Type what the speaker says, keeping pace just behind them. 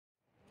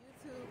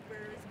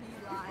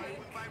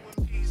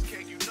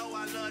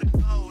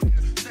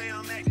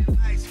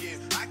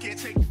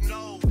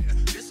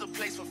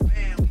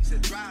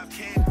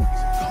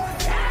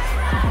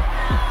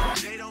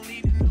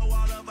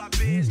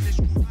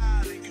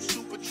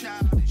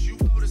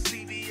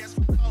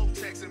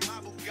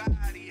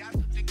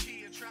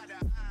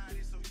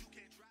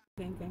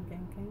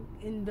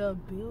the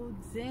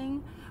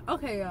building.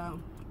 Okay,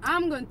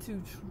 I'm going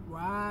to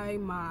try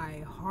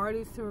my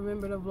hardest to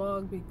remember the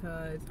vlog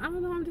because I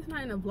don't know, I'm just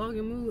not in a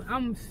vlogging mood.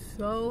 I'm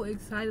so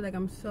excited, like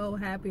I'm so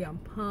happy, I'm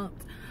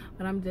pumped,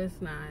 but I'm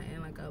just not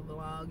in like a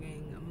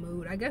vlogging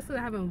mood. I guess I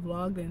haven't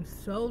vlogged in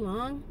so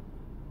long,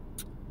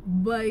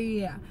 but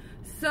yeah.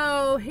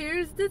 So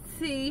here's the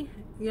tea.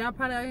 Y'all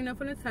probably already know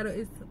from the title,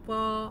 it's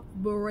fall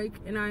break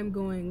and I'm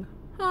going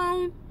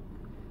home.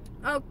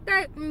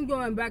 Okay, I'm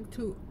going back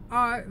to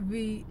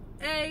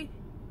RVA.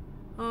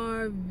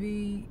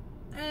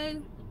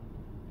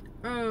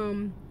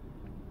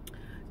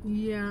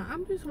 Yeah,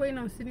 I'm just waiting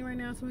on Sydney right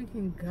now so we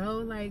can go.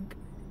 Like,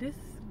 this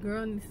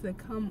girl needs to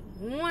come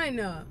on.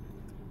 If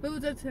it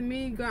was up to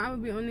me, girl, I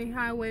would be on the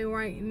highway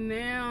right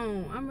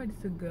now. I'm ready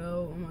to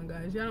go. Oh my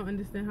gosh, y'all don't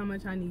understand how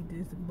much I need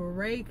this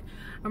break.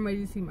 I'm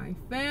ready to see my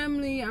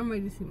family. I'm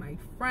ready to see my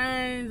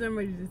friends. I'm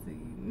ready to see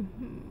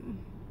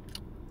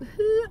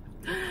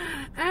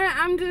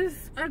and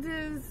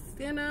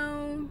you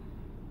know,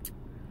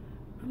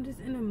 I'm just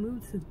in a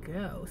mood to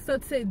go. So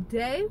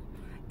today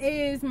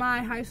is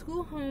my high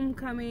school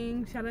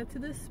homecoming. Shout out to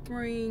the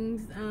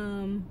Springs.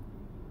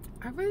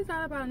 I really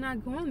thought about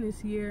not going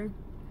this year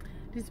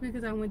just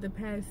because I went the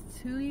past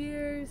 2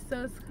 years,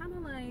 so it's kind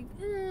of like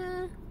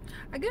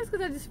I guess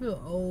because I just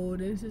feel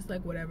old and it's just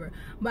like whatever.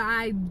 But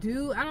I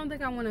don't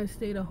think I want to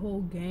stay the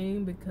whole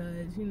game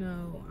because, you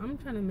know, I'm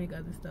trying to make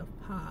other stuff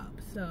pop.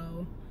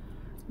 So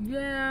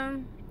yeah,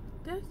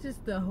 that's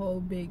just the whole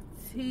big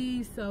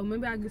tea. So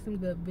maybe I'll get some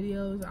good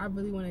videos. I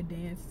really want to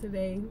dance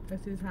today.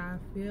 That's just how I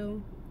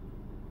feel.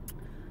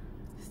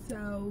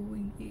 So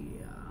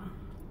yeah.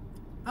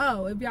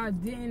 Oh, if y'all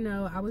didn't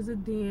know, I was a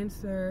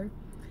dancer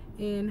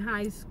in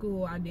high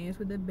school. I danced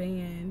with a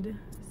band.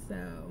 So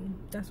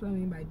that's what I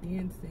mean by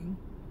dancing.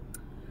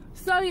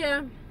 So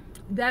yeah,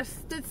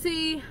 that's the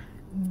tea.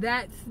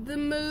 That's the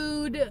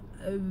mood.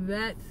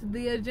 That's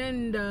the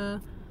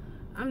agenda.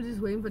 I'm just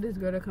waiting for this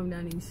girl to come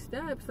down these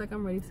steps like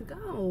I'm ready to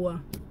go.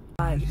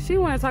 She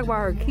want to talk about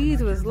her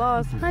keys was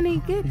lost.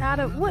 Honey, get out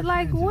of what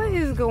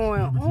is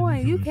going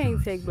on? You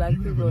can't take black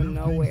people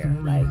nowhere.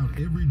 Like,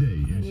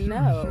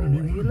 no,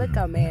 you look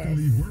a mess.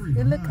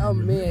 You look a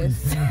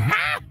mess.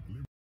 I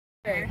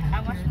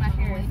washed my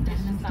hair. It's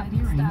just not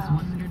new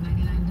style.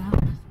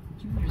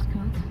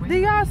 Do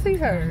y'all see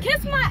her?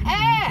 Kiss my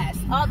ass.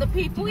 All the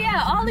people,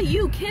 yeah, all of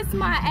you, kiss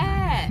my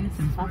ass.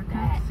 Fuck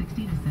that.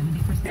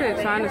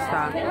 She's trying to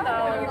stop.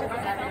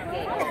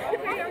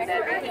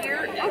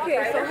 Okay,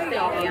 so hey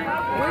y'all,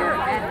 we're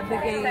at the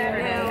game now.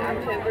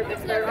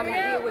 I'm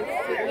here with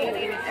Sydney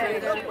and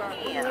Kendra.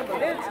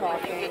 They're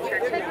talking.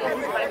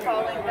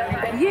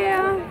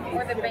 Yeah,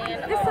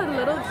 it's a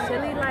little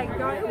chilly. Like,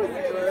 y'all, it was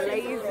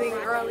blazing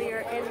earlier,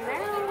 and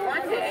now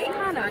it's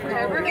kind of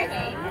cold.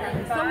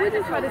 So we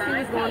just try to see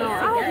what's going on. I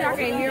hope y'all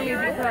can hear me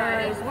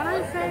because when I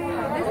say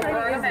this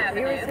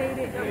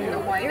lady is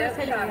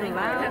irritated and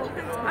loud,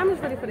 I'm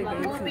just ready for the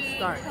game to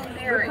start.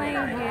 We're playing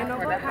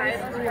Hanover High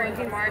School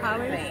against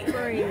College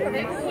Springs.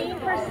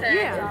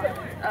 Yeah,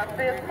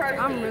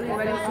 I'm really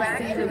ready to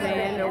see the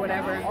band or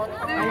whatever. I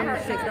want to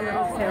shake the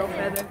little tail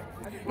feather.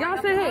 Y'all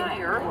say hey.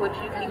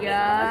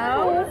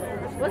 Yo,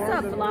 what's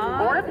up,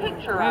 vlog? Or a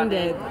picture. I'm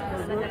dead.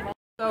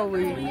 So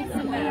rude.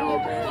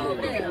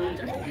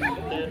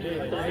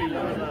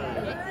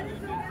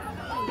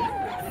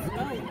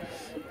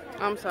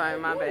 I'm sorry,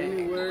 my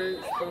bad.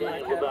 Words from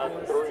my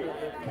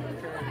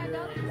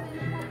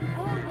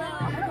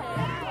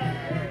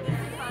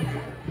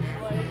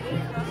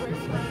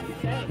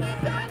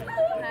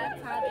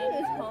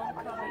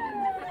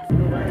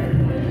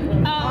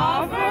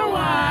all for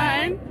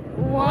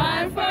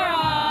one for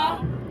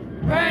all,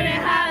 burning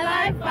hot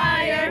like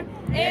fire,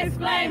 it's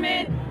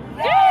flaming.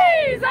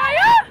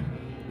 Desire!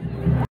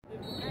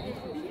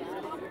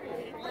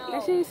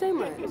 And she didn't say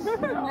much.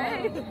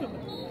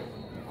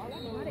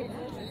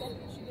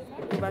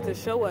 They're about to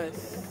show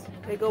us.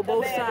 They go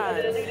both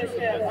sides.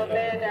 Leadership of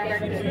band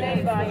director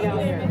Steve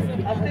Youngers,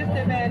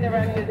 assistant band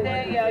director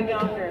Danielle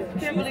Youngers,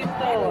 Kimberly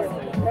Stowers,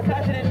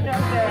 percussion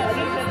instructor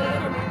Alicia Lee,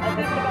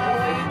 assistant by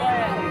Wade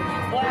Bradley,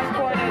 blast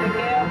coordinator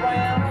Gail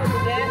Brown,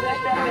 dance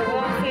instructor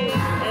Will King,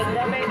 and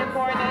drum major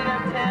coordinator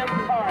Tim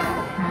Carter.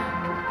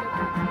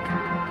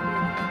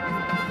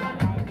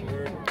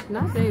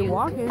 Not they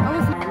walking. Oh,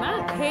 it's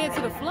not head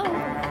to the floor.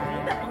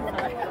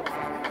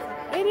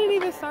 They didn't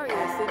even start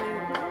yet, Sydney.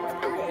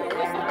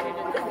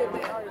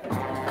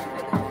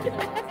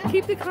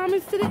 Keep the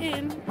comments to the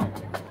end.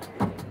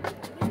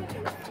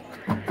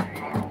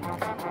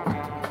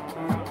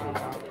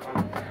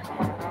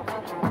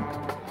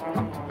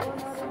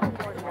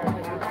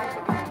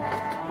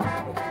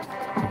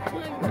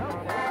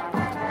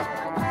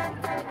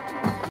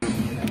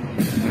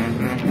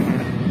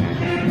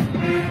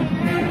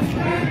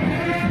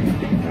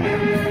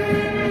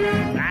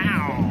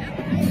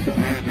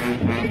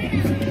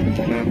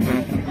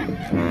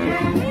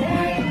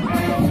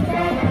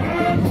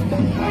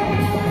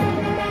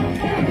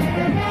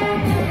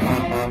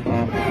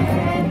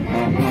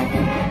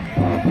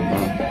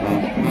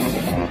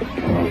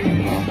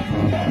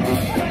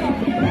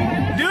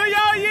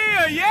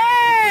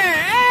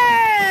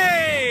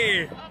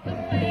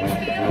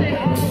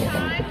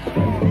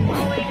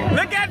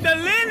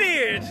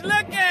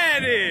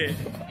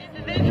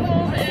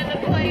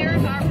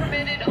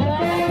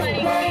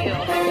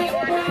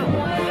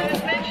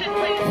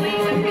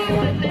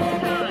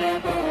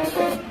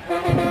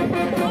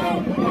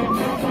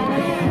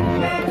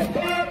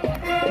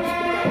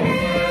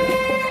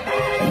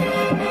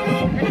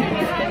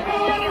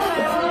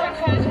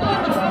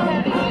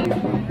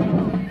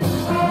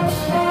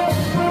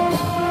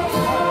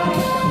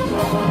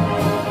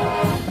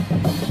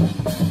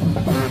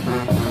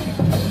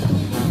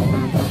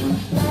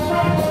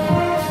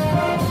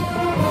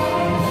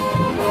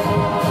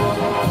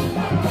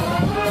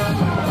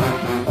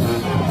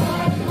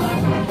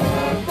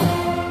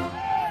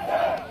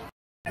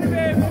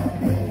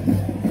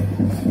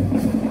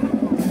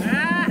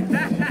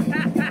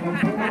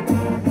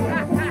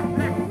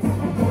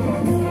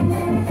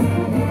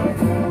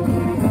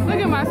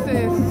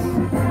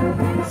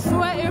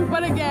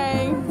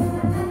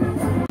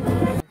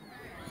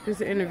 Just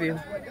an interview.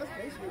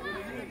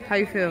 How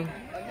you feel?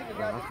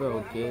 I feel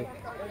okay.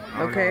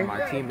 Okay.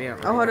 My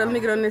teammate. Oh, hold on. Let me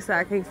get on this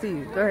side. I can't see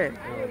you. Go ahead.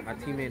 My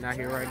teammate not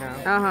here right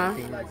now.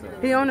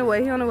 He on the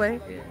way. He on the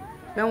way. Yeah.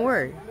 Don't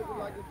worry.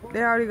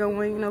 They already gonna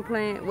win. You know,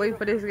 playing. Wait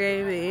for this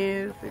game to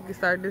end so you can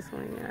start this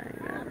one.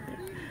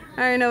 I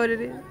already know what it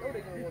is.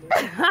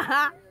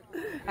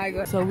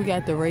 So we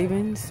got the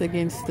Ravens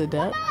against the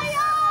Ducks.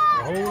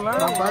 My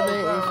brother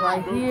is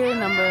right here,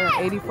 number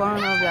 84. I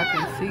don't know if y'all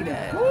can see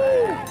that.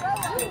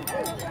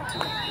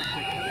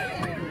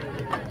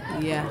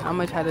 Yeah, I'm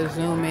gonna try to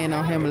zoom in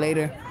on him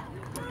later.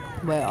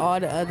 But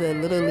all the other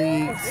little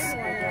leagues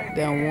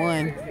done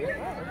won.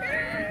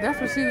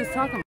 That's what she was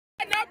talking about.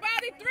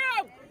 Nobody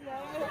through!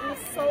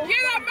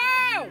 Get up,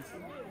 Miles!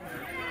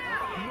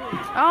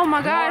 Oh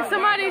my God!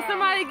 Somebody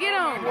get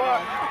him!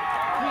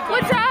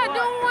 What y'all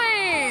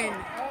doing?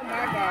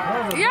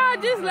 Y'all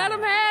just let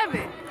him have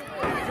it.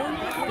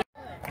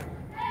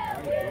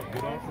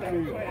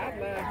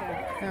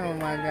 Oh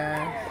my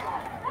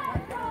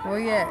gosh! Where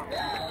you at?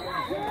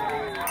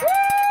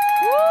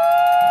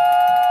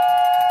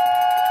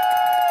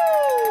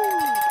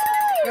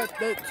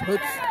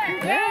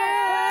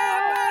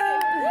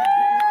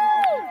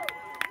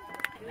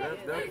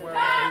 That's why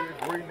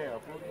I'm here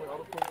now.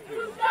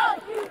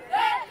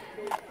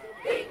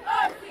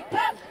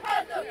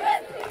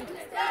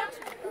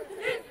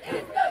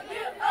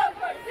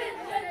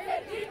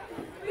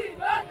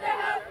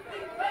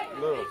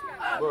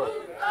 Look,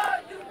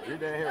 you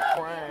down here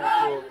crying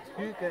so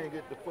he can't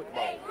get the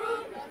football.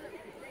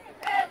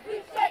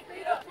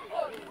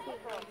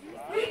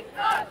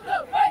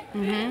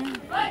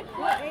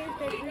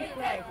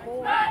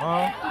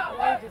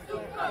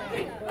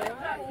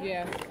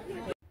 Yeah.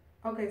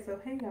 Okay, so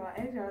hey y'all,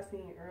 as y'all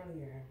seen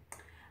earlier,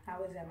 I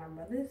was at my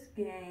brother's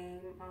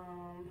game.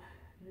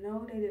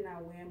 No, they did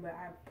not win, but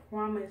I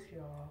promise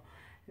y'all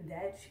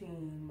that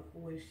team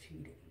was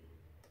cheating.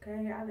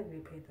 Okay, I think they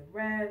paid the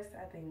refs.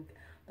 I think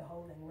the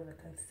whole thing was a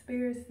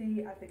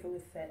conspiracy. I think it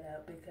was set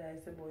up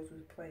because the boys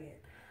was playing.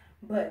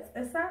 But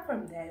aside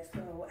from that,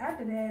 so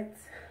after that,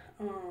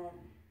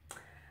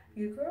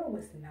 your girl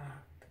was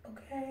knocked.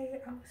 Okay,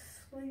 I was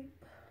asleep.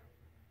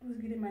 I was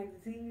getting my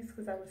Z's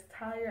because I was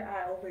tired.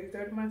 I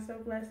overexerted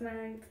myself last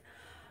night.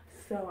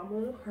 So I'm a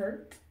little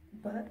hurt,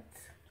 but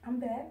I'm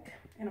back.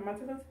 And I'm about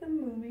to go to the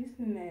movies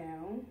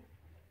now.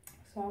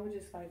 So I was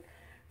just like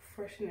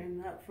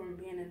freshening up from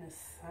being in the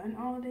sun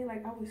all day.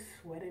 Like I was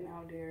sweating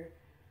out there.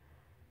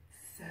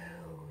 So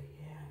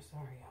yeah, I'm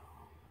sorry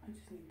y'all. I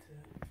just need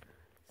to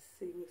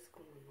see what's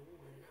going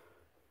on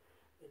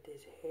with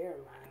this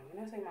hairline.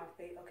 When I say my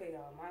face, okay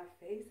y'all, my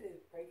face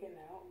is breaking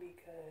out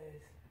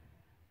because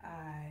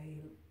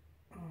I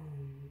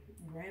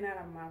ran out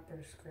of my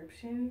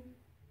prescription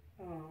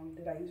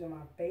that I use on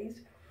my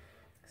face.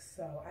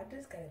 So I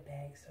just got it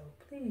back. So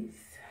please,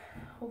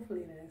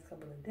 hopefully in the next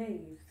couple of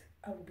days,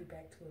 I will be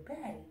back to a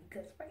bag.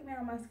 Because right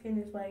now my skin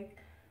is like,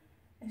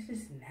 it's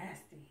just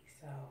nasty.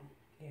 So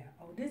yeah.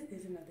 Oh, this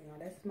isn't nothing on.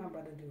 That's my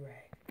brother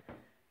do-rag. I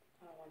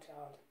don't want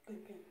y'all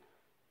thinking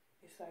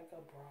it's like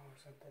a bra or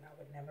something. I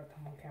would never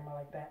come on camera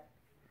like that.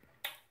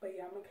 But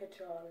yeah, I'm gonna catch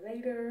y'all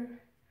later.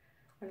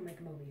 I'm gonna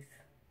make movies.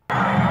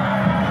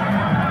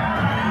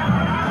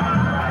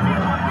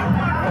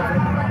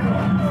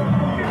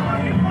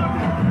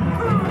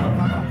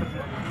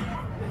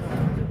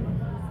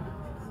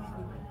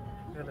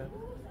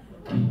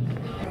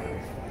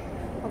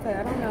 Okay,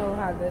 I don't know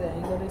how good an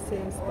angle this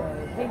is,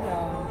 but hey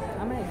y'all,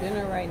 I'm at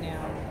dinner right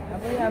now. I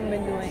really haven't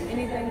been doing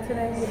anything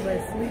today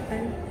but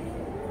sleeping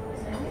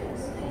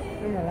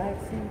and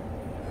relaxing.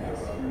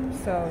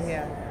 So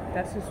yeah,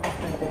 that's just what's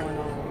been going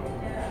on.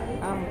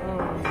 I'm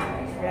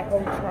at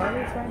Old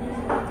Charlie's right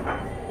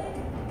now.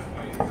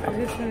 I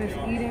just finished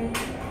eating.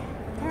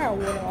 I got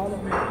water all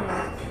over my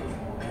hands.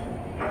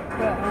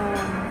 But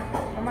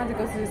I'm about to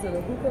go to this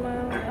little hookah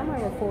lounge. I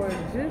might record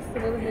just a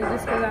little bit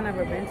just because I've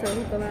never been to a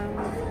hookah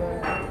lounge.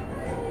 But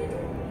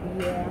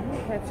yeah, I'm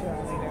gonna catch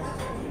y'all later.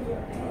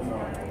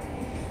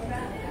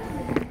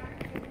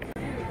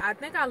 I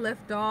think I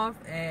left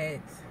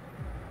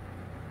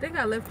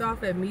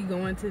off at me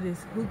going to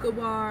this hookah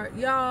bar.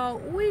 Y'all,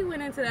 we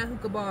went into that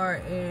hookah bar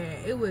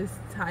and it was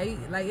tight.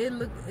 Like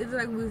it's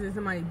like we was in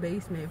somebody's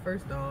basement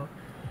first off.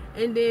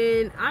 And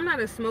then I'm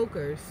not a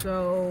smoker,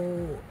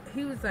 so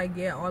he was like,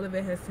 yeah, all of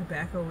it has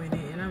tobacco in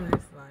it. And I'm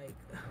just like,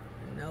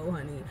 no,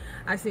 honey.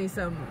 I seen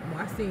some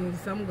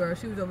girl,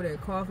 she was over there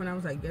coughing. I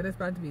was like, yeah, that's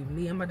about to be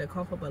me. I'm about to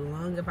cough up a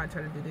lung if I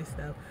try to do this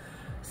stuff.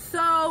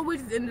 So we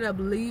just ended up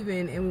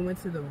leaving and we went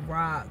to the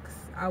Rocks.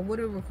 I would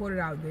have recorded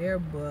out there,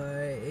 but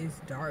it's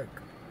dark.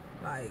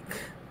 Like,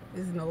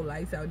 there's no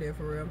lights out there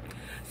for real.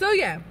 So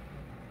yeah,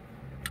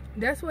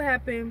 that's what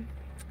happened.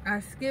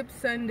 I skipped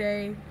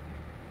Sunday.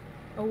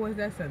 Oh, was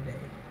that Sunday?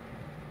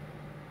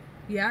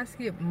 Yeah, I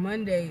skipped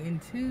Monday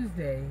and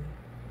Tuesday.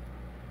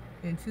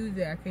 And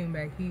Tuesday I came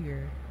back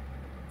here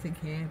to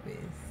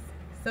campus.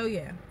 So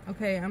yeah,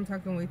 okay, I'm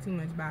talking way too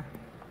much. Bye.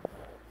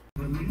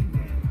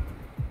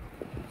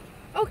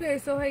 Okay,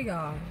 so hey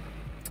y'all,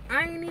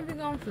 I ain't even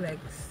gonna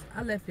flex.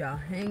 I left y'all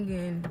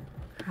hanging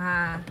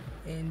high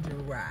and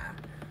dry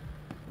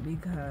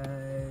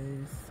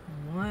because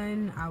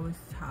 1, I was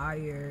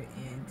tired,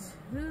 and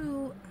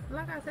 2,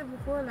 like I said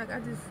before, like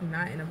I just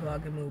not in a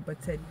vlogging mood. But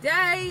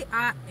today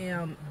I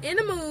am in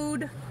a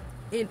mood,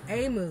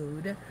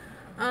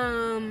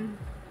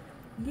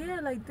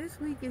 yeah, like this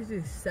week is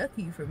just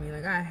sucky for me.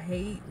 Like I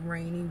hate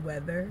rainy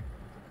weather,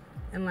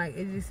 and like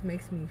it just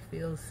makes me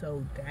feel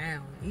so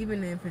down,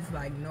 even if it's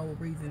like no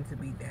reason to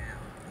be down.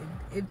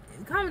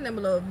 Comment down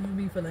below if you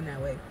be feeling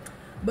that way.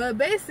 But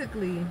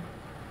basically,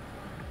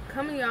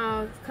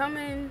 I'm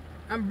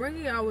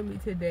bringing y'all with me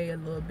today a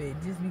little bit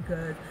just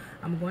because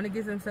I'm going to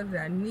get some stuff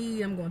that I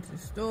need. I'm going to the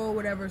store or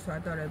whatever, so I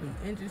thought it'd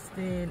be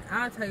interesting.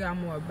 I'll tell y'all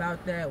more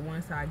about that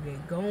once I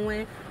get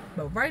going.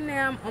 But right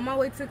now, I'm on my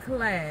way to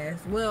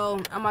class.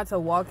 Well, I'm about to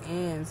walk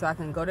in so I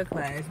can go to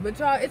class. But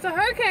y'all, it's a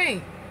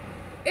hurricane.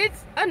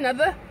 It's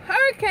another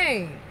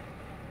hurricane.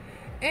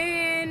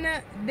 And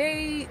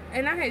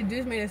I had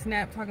just made a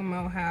snap talking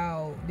about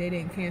how they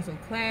didn't cancel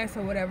class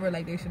or whatever.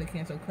 Like, they should have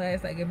canceled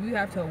class. Like, if you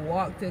have to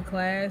walk to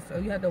class or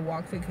you have to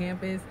walk to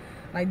campus,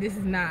 like, this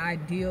is not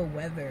ideal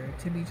weather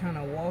to be trying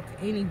to walk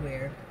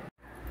anywhere.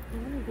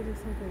 I'm gonna get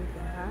something to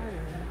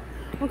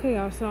hide. Okay,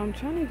 y'all, so I'm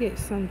trying to get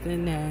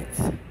something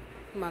that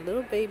my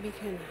little baby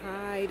can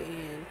hide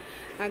in.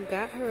 I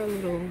got her a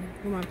little,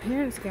 well, my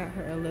parents got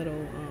her a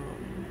little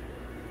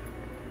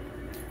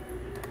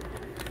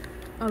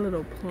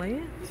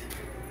plant.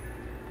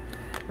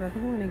 But I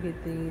think I want to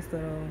get these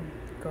little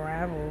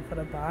gravel for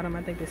the bottom.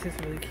 I think this is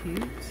really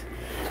cute.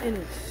 And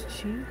it's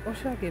cheap. Or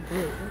should I get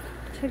blue?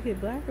 Should I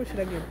get black or should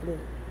I get blue?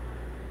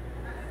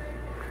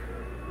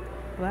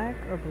 Black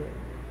or blue?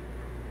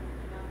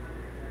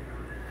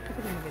 I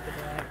think I'm gonna get the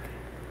black.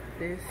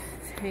 This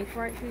tank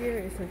right here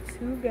is a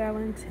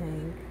 2-gallon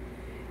tank.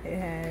 It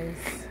has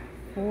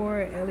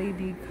 4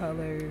 LED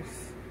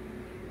colors.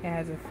 It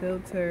has a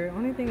filter.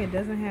 Only thing it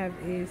doesn't have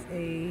is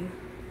a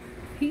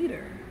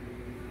heater.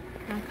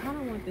 I kind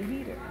of want the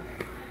heater.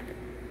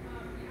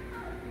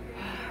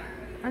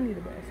 I need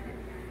a basket.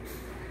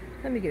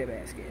 Let me get a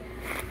basket.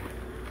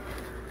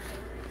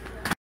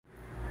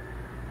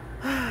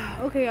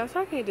 Okay, y'all,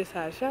 so I can't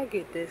decide. Should I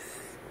get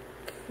this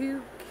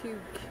cute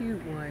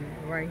one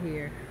right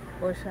here?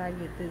 Or should I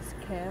get this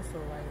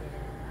castle right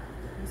here?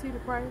 You see the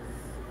price?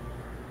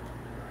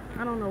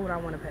 I don't know what I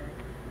want to pay.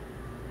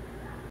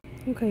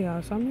 Okay,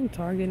 y'all, so I'm in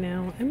Target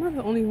now. Am I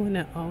the only one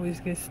that always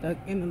gets stuck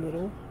in the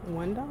little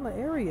 $1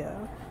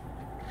 area?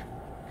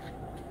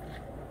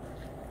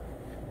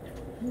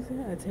 Is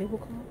that a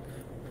tablecloth?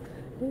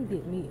 They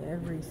get me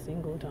every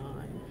single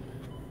time.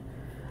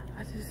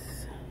 I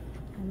just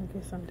want to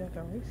get some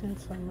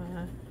decorations for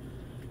my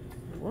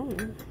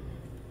room.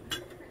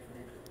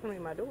 I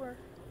mean, my door.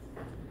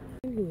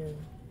 In here.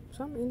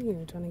 So I'm in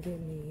here trying to get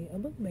me a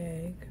book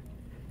bag.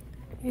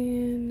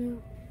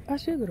 And I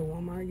should go to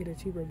Walmart, get a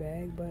cheaper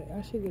bag, but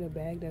I should get a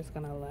bag that's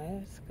gonna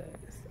last,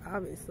 because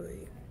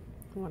obviously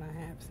the one I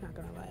have is not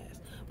gonna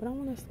last. But I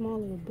want a small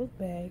little book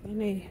bag, and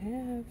they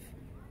have,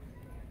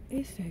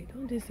 it say,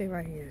 don't just say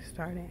right here,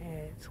 starting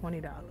at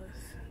 $20.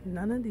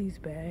 None of these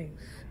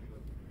bags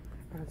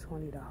are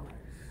 $20.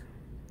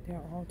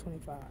 They're all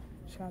 $25.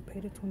 Should I pay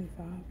the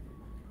 $25?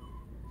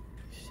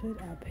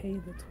 Should I pay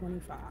the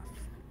 $25?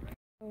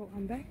 So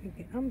I'm back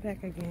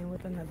again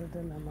with another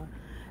dilemma,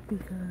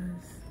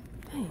 because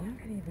dang, I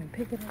can't even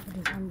pick it up with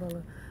this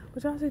umbrella.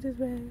 But y'all see this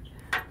bag?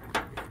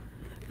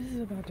 This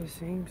is about the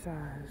same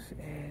size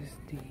as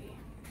the,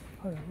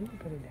 hold on, let me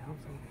put it down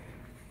some.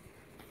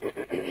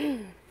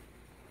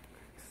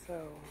 So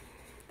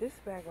this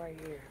bag right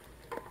here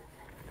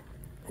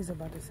is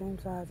about the same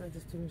size as the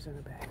student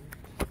center bag.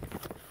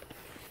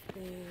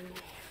 And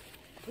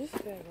this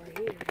bag right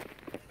here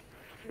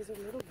is a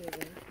little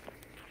bigger.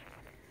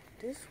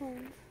 This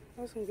one,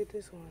 I was gonna get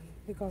this one.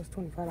 It costs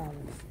 $25.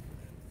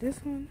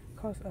 This one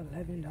costs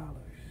 $11.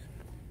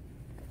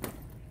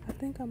 I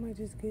think I might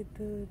just get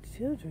the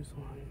children's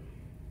one.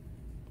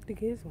 The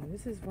kids one.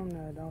 This is from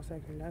the adult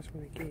section. That's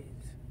from the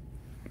kids.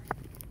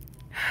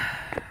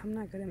 I'm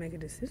not good at making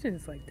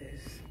decisions like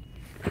this.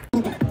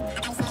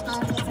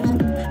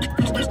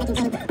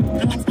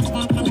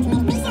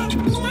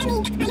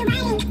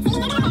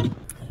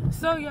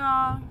 So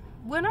y'all,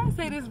 when I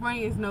say this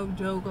rain is no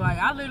joke, like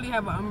I literally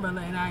have an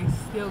umbrella and I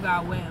still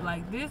got wet.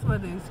 Like this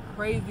weather is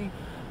crazy.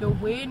 The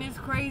wind is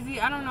crazy.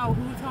 I don't know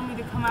who told me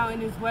to come out in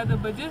this weather,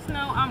 but just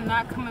know I'm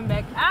not coming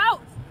back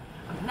out.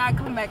 I'm not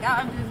coming back out.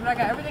 I'm just, I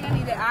got everything I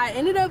needed. I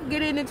ended up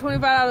getting a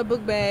 $25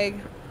 book bag.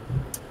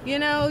 You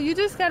know, you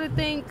just gotta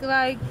think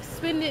like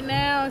spend it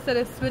now instead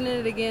of spending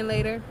it again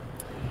later.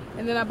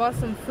 And then I bought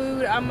some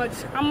food. I'm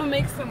gonna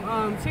make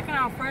some chicken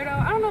Alfredo.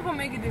 I don't know if I'll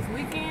make it this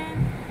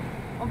weekend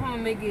or if I'm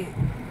gonna make it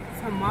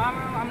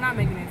tomorrow. I'm not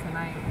making it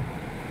tonight.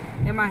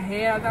 In my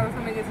head, I thought I was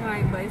gonna make it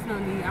tonight, but it's no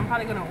need. I'm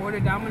probably gonna order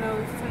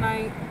Domino's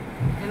tonight,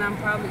 and I'm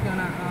probably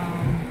gonna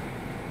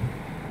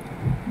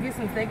get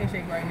some Steak and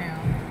Shake right now.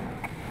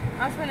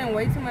 I'm spending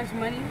way too much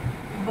money,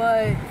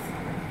 but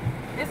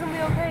it's gonna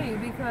be okay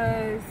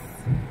because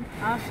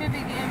I should be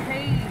getting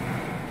paid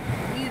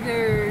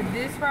either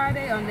this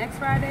Friday or next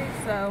Friday,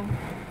 so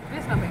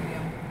It's no big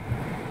deal.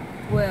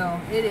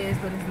 Well, it is,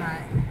 but it's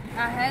not.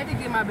 I had to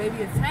get my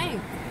baby a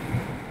tank.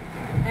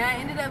 And I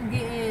ended up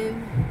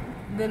getting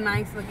the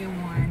nice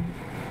looking one.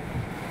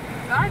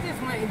 So I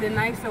just went the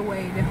nicer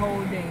way the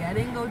whole day. I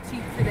didn't go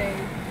cheap today.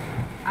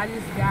 I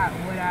just got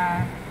what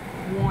I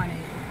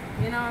wanted.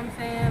 You know what I'm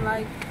saying?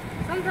 Like,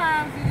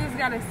 sometimes you just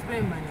gotta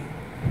spend money.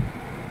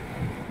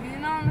 You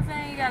know what I'm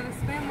saying? You gotta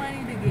spend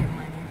money to get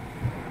money.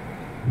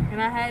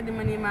 And I had the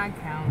money in my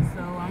account,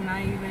 so I'm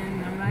not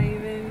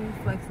even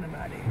flexing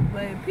about it.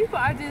 But people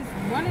are just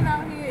running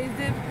out here as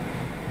if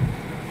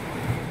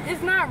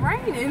it's not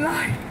raining.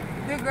 Like,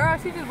 the girl,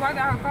 she just walked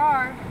out her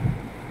car.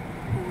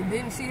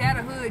 She had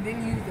a hood,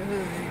 didn't use the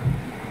hood.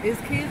 There's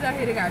kids out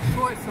here that got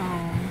shorts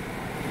on.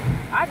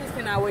 I just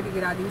cannot wait to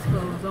get out these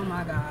clothes. Oh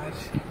my gosh.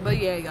 But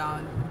yeah,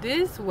 y'all,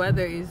 this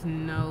weather is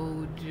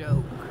no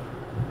joke.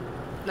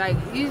 Like,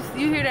 you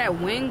hear that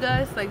wind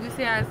gust? Like, you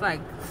see how it's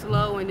like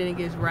slow and then it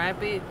gets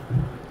rapid?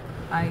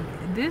 Like,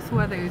 this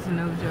weather is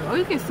no joke. Oh,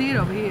 you can see it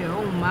over here.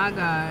 Oh my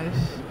gosh.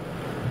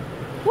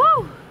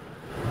 Woo!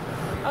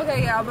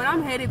 Okay, y'all, but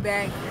I'm headed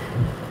back.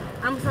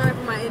 I'm sorry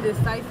for my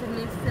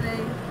indecisiveness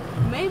today.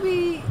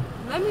 Maybe,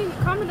 let me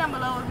comment down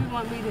below if you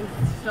want me to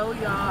show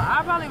y'all.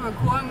 I'll probably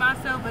record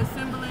myself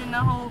assembling the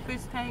whole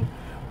fish tank,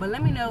 but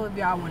let me know if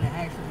y'all want to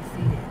actually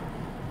see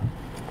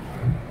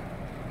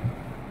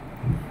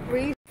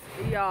it.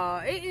 Y'all,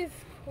 it is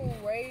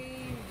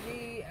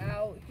crazy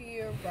out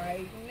here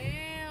right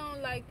now.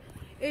 Like,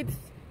 it's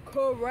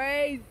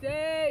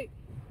crazy.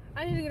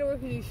 I need to get away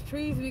from these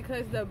trees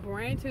because the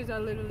branches are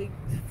literally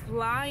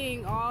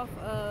flying off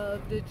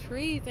of the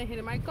trees and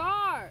hitting my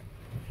car.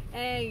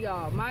 And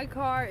y'all, my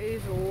car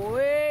is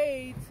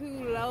way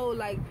too low.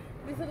 Like,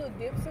 these little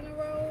dips in the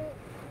road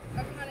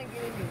are kind of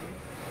getting me.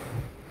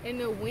 And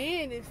the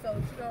wind is so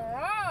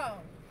strong.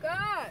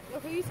 God.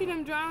 Okay, you see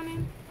them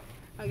drowning?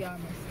 Oh, y'all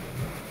must see.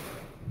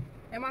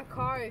 And my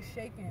car is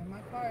shaking.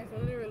 My car is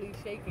literally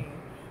shaking.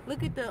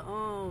 Look at the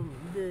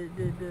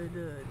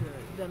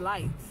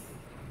lights.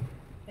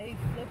 They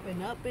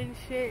flipping up and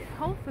shit.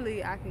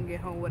 Hopefully I can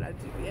get home without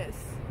GPS.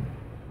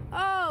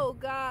 Oh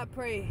God,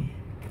 pray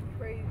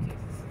Jesus.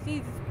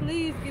 Jesus,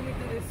 please get me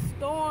through this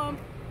storm.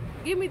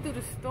 Get me through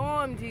the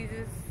storm,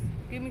 Jesus.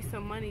 Give me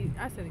some money.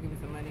 I said give me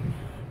some money.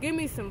 Give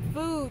me some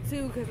food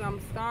too, because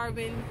I'm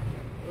starving.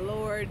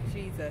 Lord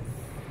Jesus,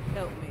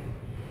 help me.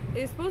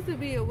 It's supposed to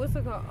be a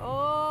whistle call.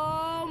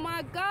 Oh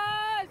my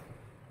gosh!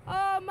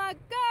 Oh my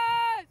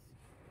gosh!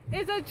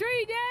 It's a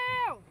tree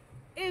down!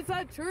 It's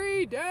a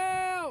tree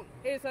down!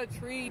 It's a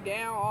tree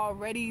down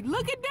already.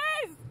 Look at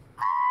this!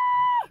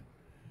 Ah!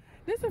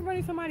 This is in front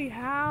of somebody's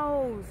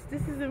house.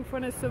 This is in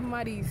front of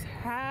somebody's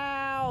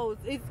house.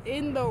 It's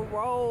in the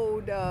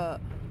road.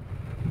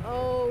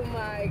 Oh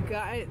my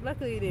God.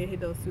 Luckily it didn't hit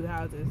those two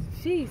houses.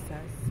 Jesus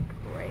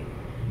Christ.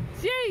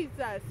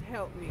 Jesus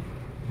help me.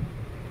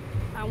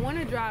 I want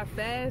to drive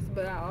fast,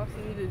 but I also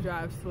need to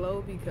drive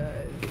slow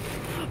because...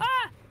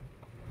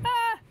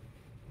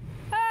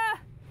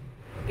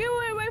 Get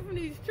me away from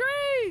these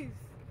trees!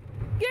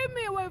 Get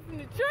me away from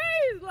the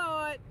trees,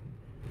 Lord!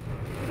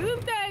 Them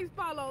things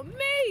follow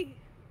me!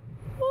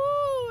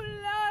 Ooh,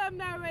 Lord, I'm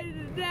not ready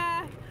to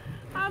die.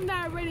 I'm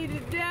not ready to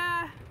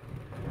die.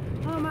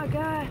 Oh my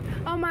God.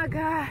 Oh my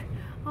God.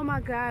 Oh my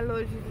God,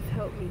 Lord Jesus,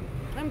 help me.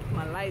 Let me put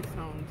my lights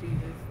on,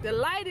 Jesus. The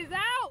light is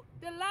out!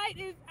 The light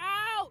is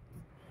out!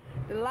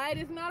 The light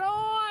is not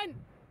on.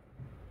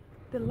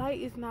 The light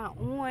is not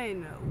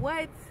on.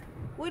 What?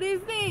 What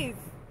is this?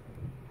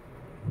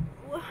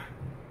 What?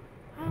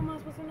 How am I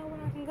supposed to know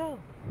where I can go?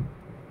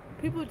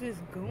 People just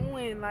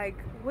going like,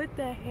 what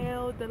the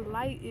hell? The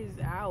light is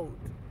out.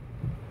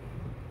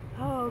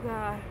 Oh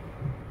God.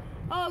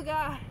 Oh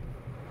God.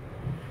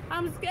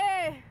 I'm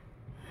scared.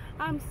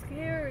 I'm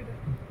scared.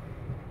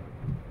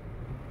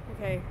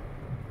 Okay.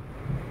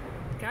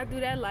 Gotta do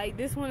that light.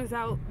 This one is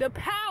out. The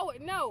power.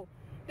 No.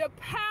 The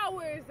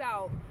power is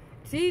out.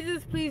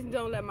 Jesus, please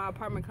don't let my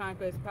apartment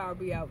complex power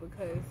be out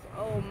because,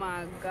 oh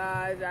my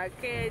gosh, I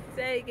can't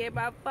take it.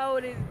 My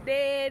phone is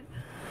dead.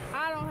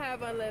 I don't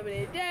have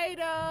unlimited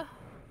data.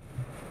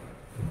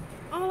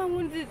 All I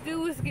wanted to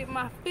do was get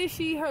my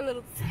fishy, her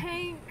little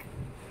tank,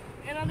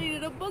 and I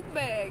needed a book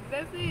bag.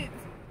 That's it.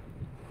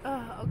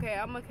 Okay,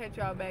 I'm gonna catch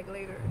y'all back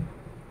later.